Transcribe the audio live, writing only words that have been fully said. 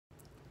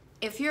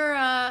If you're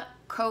a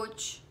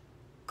coach,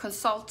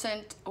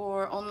 consultant,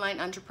 or online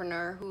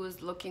entrepreneur who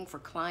is looking for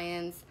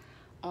clients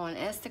on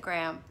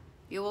Instagram,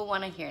 you will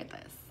want to hear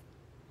this.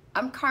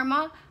 I'm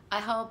Karma.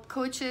 I help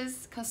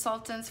coaches,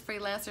 consultants,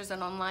 freelancers,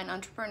 and online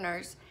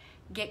entrepreneurs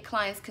get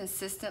clients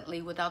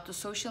consistently without the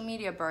social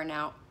media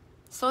burnout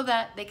so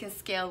that they can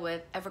scale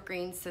with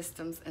evergreen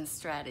systems and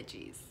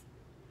strategies.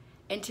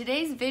 In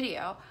today's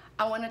video,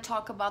 I want to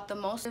talk about the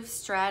most effective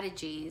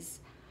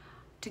strategies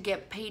to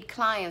get paid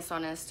clients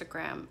on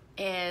Instagram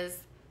is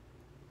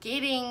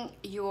getting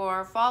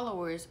your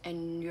followers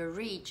and your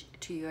reach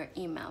to your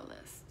email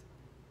list.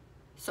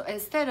 So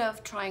instead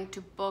of trying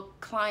to book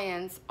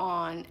clients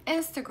on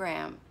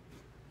Instagram,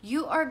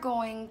 you are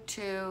going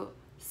to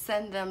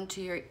send them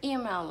to your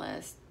email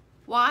list.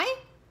 Why?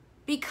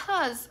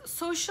 Because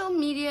social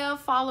media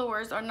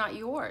followers are not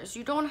yours.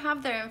 You don't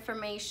have their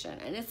information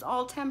and it's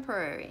all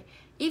temporary.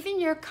 Even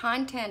your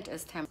content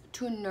is temporary.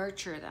 To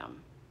nurture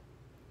them,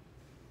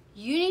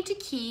 you need to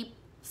keep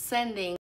sending